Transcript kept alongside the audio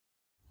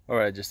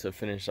Alright, just to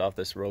finish off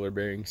this roller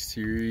bearing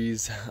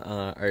series,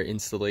 or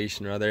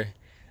installation rather,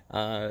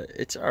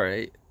 it's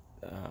alright.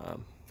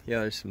 Yeah,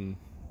 there's some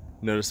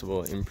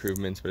noticeable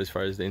improvements, but as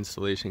far as the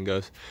installation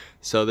goes,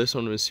 so this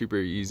one was super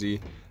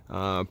easy.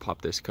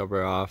 Pop this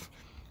cover off,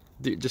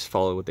 just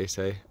follow what they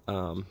say.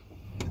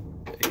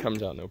 It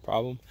comes out no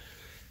problem.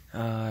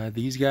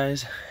 These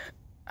guys,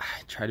 I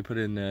try to put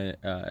in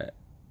the,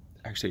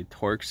 actually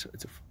Torx,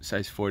 it's a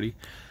size 40,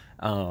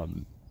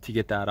 to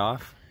get that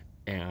off.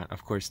 And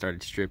of course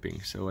started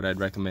stripping. So what I'd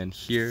recommend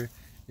here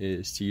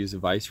is to use the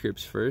vice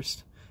grips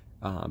first,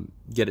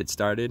 get it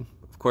started,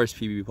 of course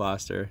PB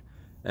plaster,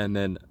 and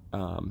then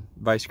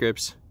vice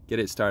grips, get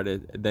it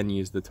started, then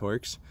use the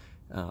Torx.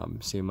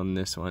 Same on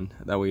this one,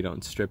 that way you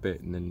don't strip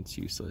it and then it's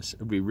useless. It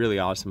would be really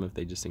awesome if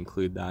they just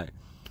include that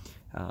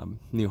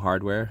new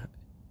hardware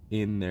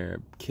in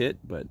their kit,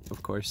 but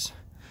of course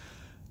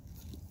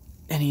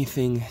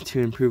anything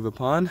to improve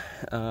upon.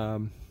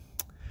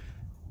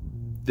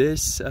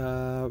 This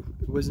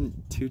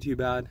wasn't too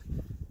bad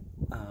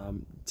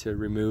to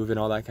remove and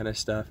all that kind of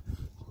stuff.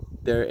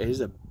 There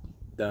is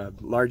the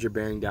larger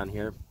bearing down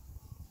here.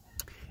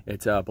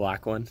 It's a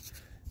black one.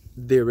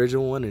 The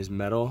original one is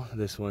metal.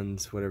 This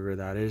one's whatever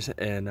that is,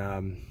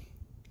 and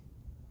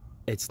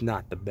it's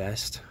not the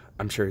best.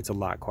 I'm sure it's a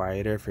lot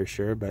quieter for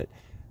sure, but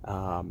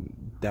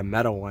the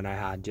metal one I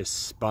had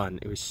just spun.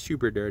 It was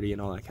super dirty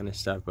and all that kind of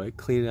stuff, but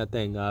cleaning that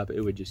thing up,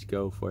 it would just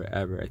go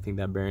forever. I think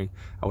that bearing,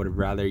 I would have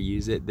rather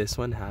used it. This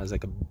one has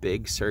like a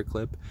big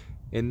circlip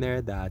in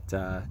there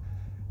that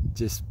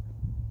just,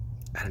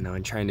 I don't know,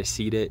 in trying to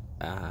seat it,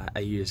 I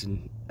used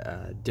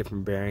a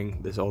different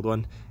bearing, this old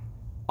one,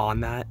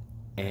 on that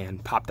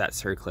and popped that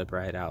circlip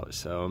right out.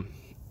 So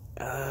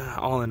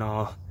all in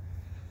all,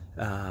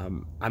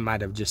 I might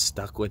have just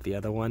stuck with the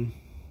other one,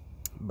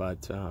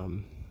 but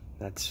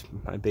that's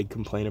my big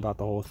complaint about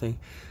the whole thing.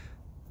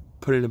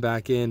 Putting it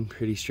back in,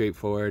 pretty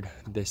straightforward.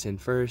 This in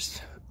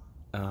first,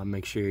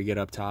 make sure you get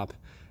up top,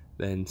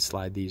 then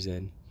slide these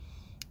in,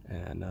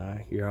 and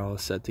you're all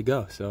set to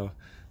go. So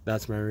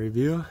that's my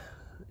review,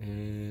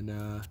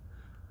 and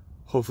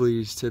hopefully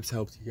these tips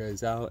helped you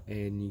guys out,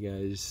 and you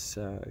guys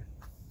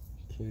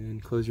can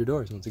close your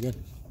doors once again.